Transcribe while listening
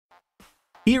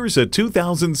Here's a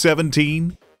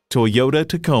 2017 Toyota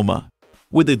Tacoma.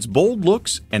 With its bold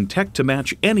looks and tech to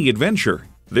match any adventure,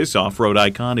 this off-road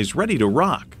icon is ready to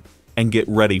rock. And get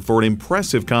ready for an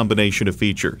impressive combination of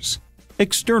features: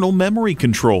 external memory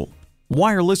control,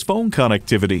 wireless phone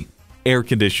connectivity, air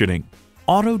conditioning,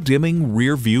 auto-dimming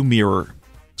rear-view mirror,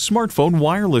 smartphone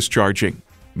wireless charging,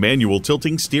 manual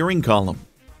tilting steering column,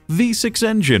 V6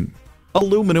 engine,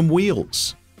 aluminum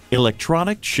wheels,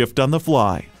 electronic shift on the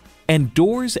fly, and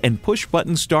doors and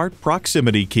push-button start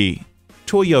proximity key.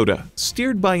 Toyota,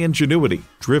 steered by ingenuity,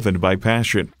 driven by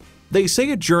passion. They say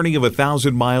a journey of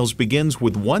 1,000 miles begins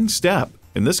with one step.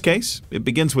 In this case, it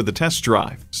begins with a test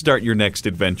drive. Start your next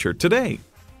adventure today.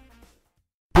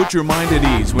 Put your mind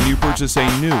at ease when you purchase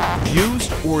a new,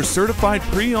 used, or certified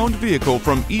pre-owned vehicle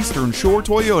from Eastern Shore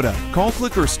Toyota. Call,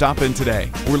 click, or stop in today.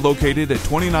 We're located at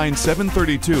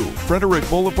 29732 Frederick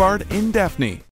Boulevard in Daphne.